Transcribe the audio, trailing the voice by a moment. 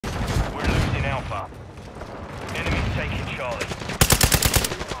Alpha. Enemies taking Charlie.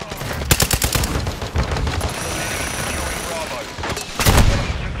 Enemy securing Bravo.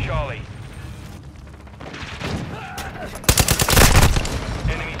 Enemy took Charlie.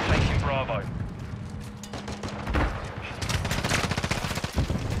 Enemies taking Bravo.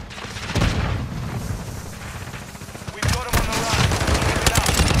 We've got them on the run. Keep it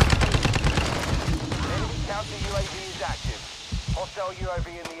up. Enemy counter UAV is active. Hostile UAV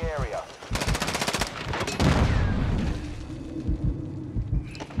in the area.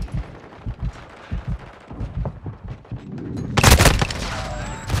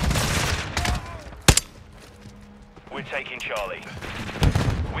 We're taking Charlie.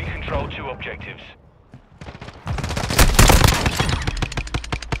 We control 2 objectives.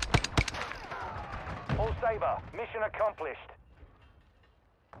 All Saber, mission accomplished.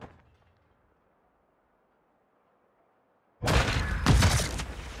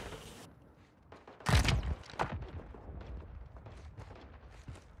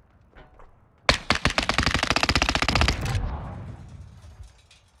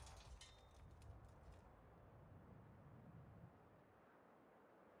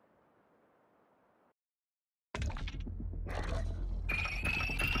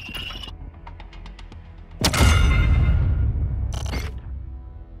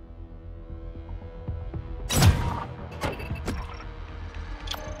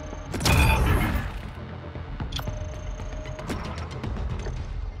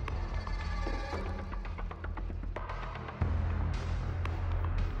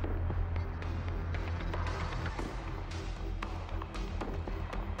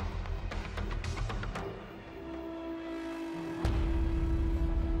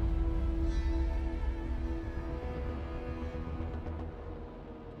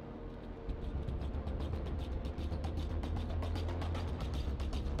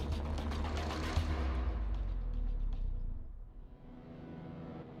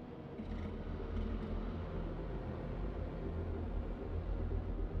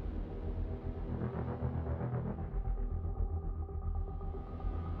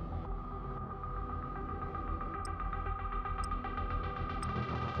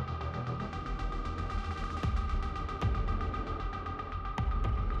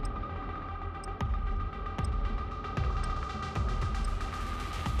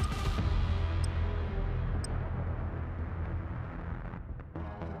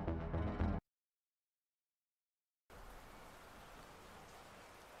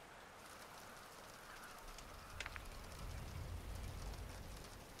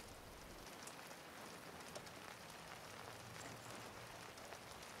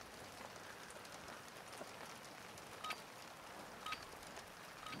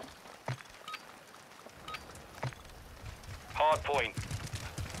 Hard point.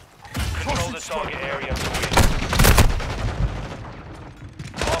 Control the target area to win.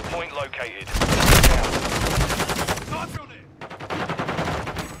 Hard point located. Start on it!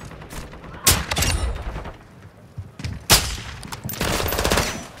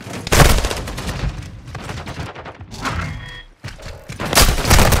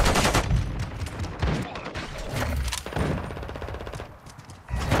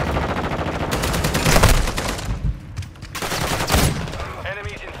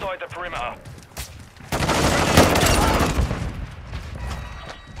 The perimeter.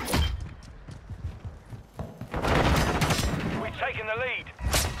 We've taken the lead.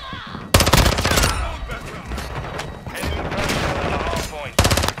 Enemy personnel at the hard point.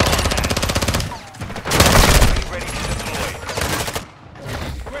 Be ready to deploy.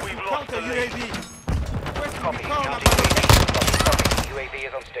 We've lost the lead. Copy. Counter UAV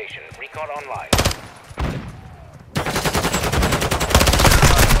is on station. Recon online.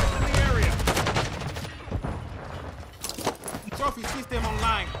 Trophy system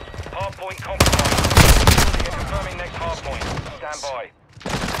online. Hard point compromised. We are confirming next hard point. Stand by.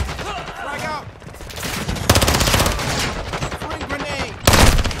 Flag out. Throwing grenade.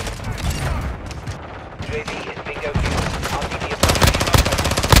 UAV is bingo fuel. RTV approaching.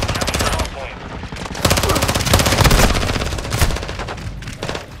 Capture hard point.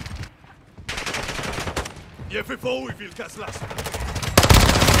 Je fais faux, il file casse-las.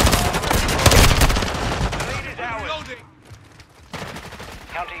 The lead is ours. Reloading.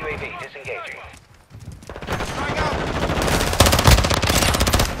 Counter UAV disengaging. Flag out.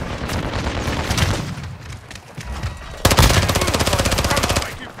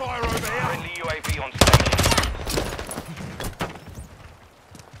 Taking fire over here. Friendly UAV on station.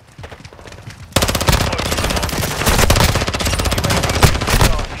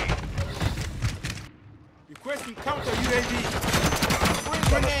 Requesting counter UAV. Throwing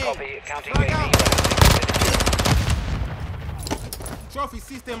grenade. grenade! Copy. Counter Frag UAV. out! Trophy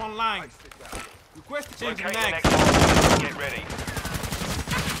system online. Request to change the Locate the mag. next hardpoint. Get ready.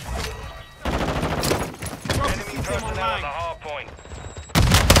 Trophy Enemy system personnel at the online. hardpoint.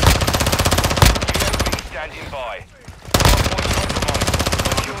 UAV standing by. Hardpoint compromised.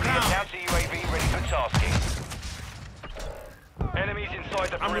 Secure the counter UAV ready for tasking. Enemies inside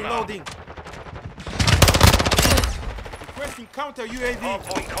the I'm perimeter. reloading. Requesting counter UAV.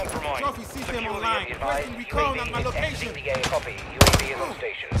 Hardpoint compromised. Trophy system Secure the online. enemy. Requesting recon at my UAV is location. exiting the area. Copy. UAV is on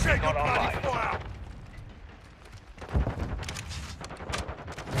station. Check your Recon bloody online. fire!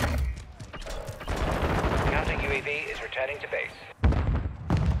 Counter UAV is returning to base.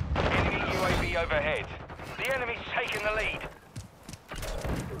 Enemy UAV overhead. The enemy's taking the lead.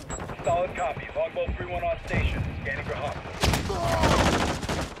 Solid copy. Longbow 3-1 on station. Scanning for Hawk.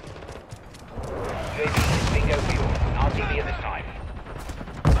 UAV is bingo fuel. RTV at this time.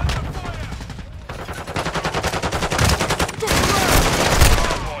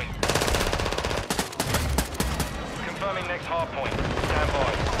 Hardpoint. Confirming next hardpoint. Stand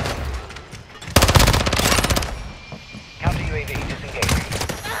by. Counter UAV disengaging.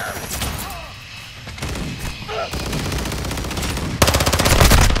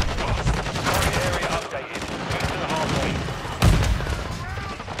 Target area updated. Move to the hardpoint.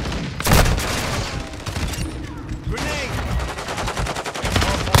 Grenade!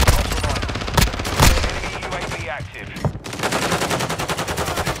 Hardpoint compromised. Enemy UAV active.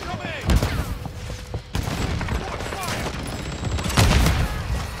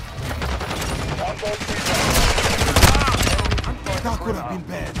 Longbow 3-1. That could have been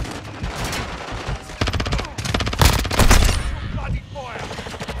bad. Bloody fire!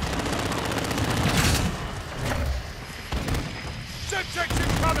 Check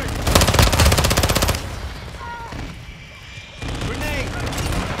coming! Grenade!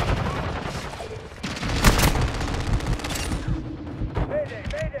 Mayday,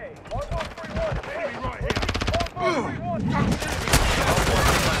 mayday. Longbow 3-1. Enemy right here! Longbow 3-1.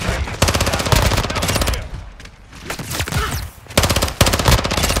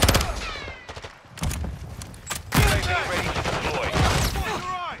 UAV ready to deploy.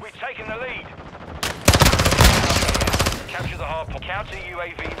 We've taken the lead. Capture the hardpoint. Counter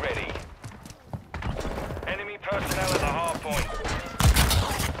UAV ready. Enemy personnel at the hardpoint.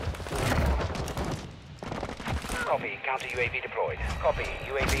 Copy. Counter UAV deployed. Copy.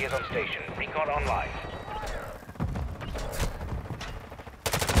 UAV is on station. Recon online.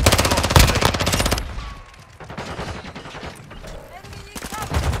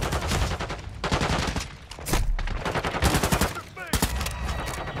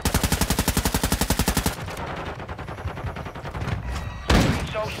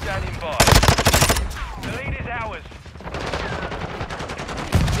 Control standing by. The lead is ours.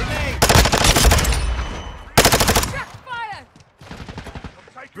 Grenade! Check fire!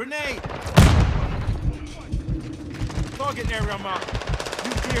 Grenade! Target area marked.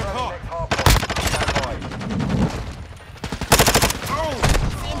 You clear hot. Oh!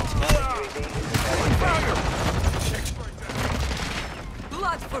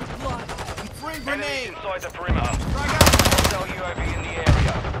 Blood for blood! Free Enemies grenade! inside the perimeter. Frag out! Hostile UAV in the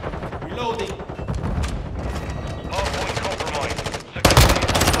area. Reloading. Hardpoint compromised. Secure the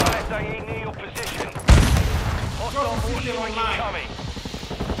hostile SAE near your position. Hostile Trophy warship system online. incoming.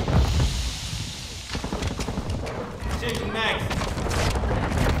 Changing mags.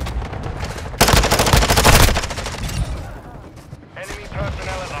 Enemy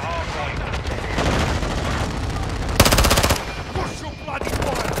personnel at the hardpoint. What's your bloody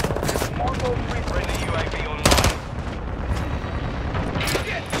fire? Longbow 3-1. Friendly UAV online.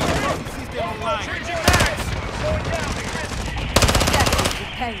 Trophy system online. Going down. Death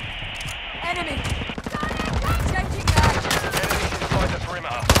with pain. Enemy! Changing mag! Enemies inside the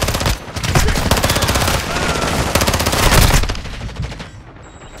perimeter.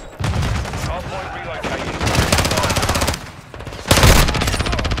 Hardpoint relocated.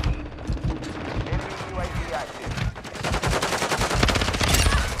 Enemy UAV active.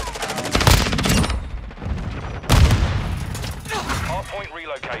 Hardpoint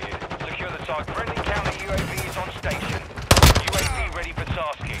relocated. Secure the target. Friendly counter UAV is on station. UAV ready for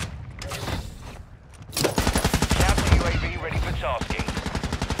tasking. Counter UAV ready for tasking.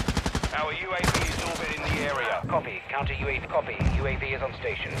 Our UAV is orbiting the area. Copy. Counter UAV. Copy. UAV is on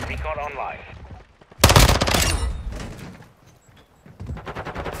station. Recon online.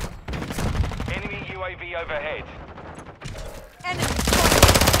 Enemy UAV overhead. Enemy!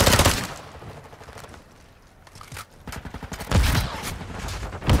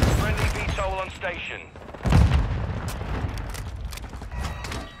 Friendly VTOL on station.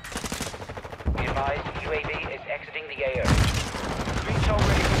 advised, UAV is exiting the AO. VTOL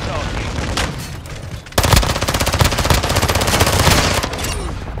ready for tasking.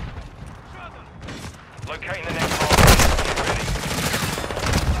 Locating the next hardpoint. Get ready.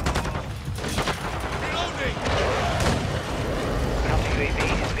 Reloading! Counter UAV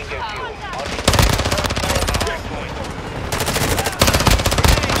is bingo fuel. Checkpoint.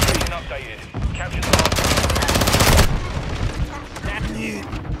 Location updated. Capture the hardpoint. Need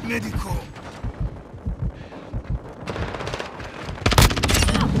medical.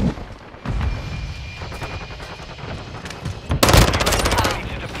 Ready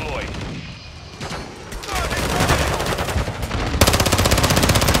to deploy.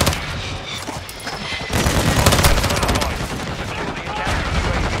 Secure the attack.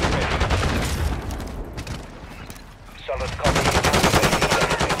 UAV ready. Solid copy.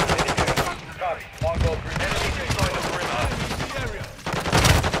 Copy. Longbow 3-1. Enemies inside the perimeter. The area!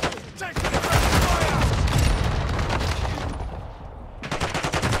 Take the fire!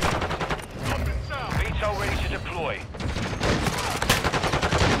 Up and south! VTOL ready to deploy.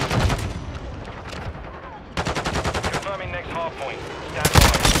 Confirming next hardpoint. Stand by.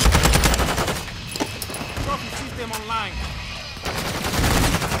 Trophy system online.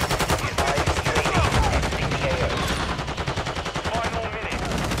 Final minute.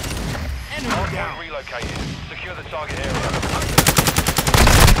 Enemy Hardpoint down. relocated. Secure the target area.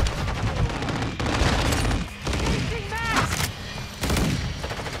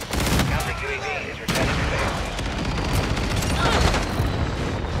 Counter UAV is returning to base.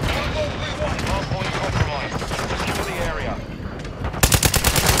 Hardpoint compromised. Secure the area.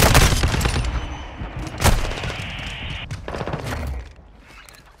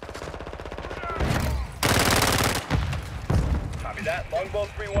 Copy that. Longbow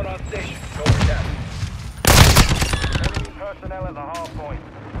 3-1 on station. Go for that. Enemy personnel at the hardpoint.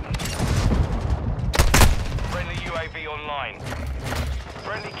 Friendly UAV online.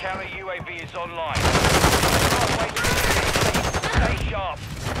 Friendly counter UAV is online. Halfway to the city. Stay sharp.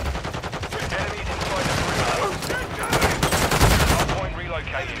 Enemies inside the perimeter. Hardpoint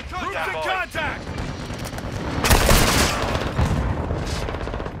relocated. Stand Losing by. contact!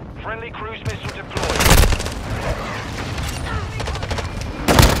 Friendly cruise missile deployed.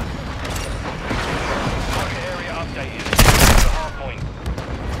 Target area updated. Secure the hardpoint.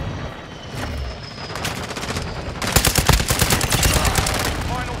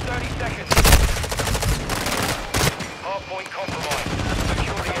 Final 30 seconds. Hardpoint compromised.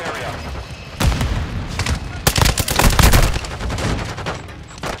 Secure the area.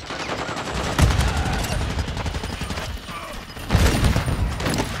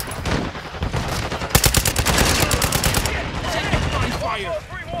 Fire. Longbow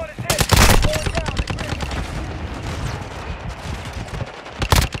 3-1 is hit. Going down.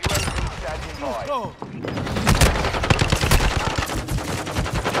 UAV standing by. Go.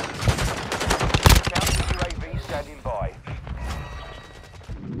 Counter UAV standing by.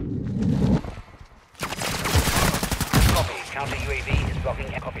 Copy. Counter UAV is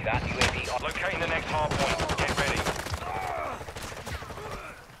blocking. Copy that. UAV on. Locating the next hardpoint. Get ready.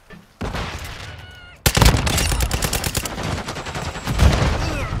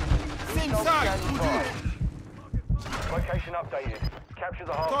 Same side. Standing by. Location updated. Capture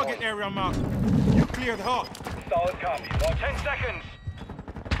the hardpoint. Target area marked. You cleared hot. Solid copy. 10 seconds.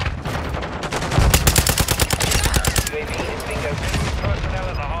 UAV is bingo. Personnel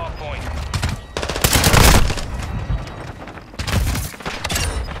at the hardpoint.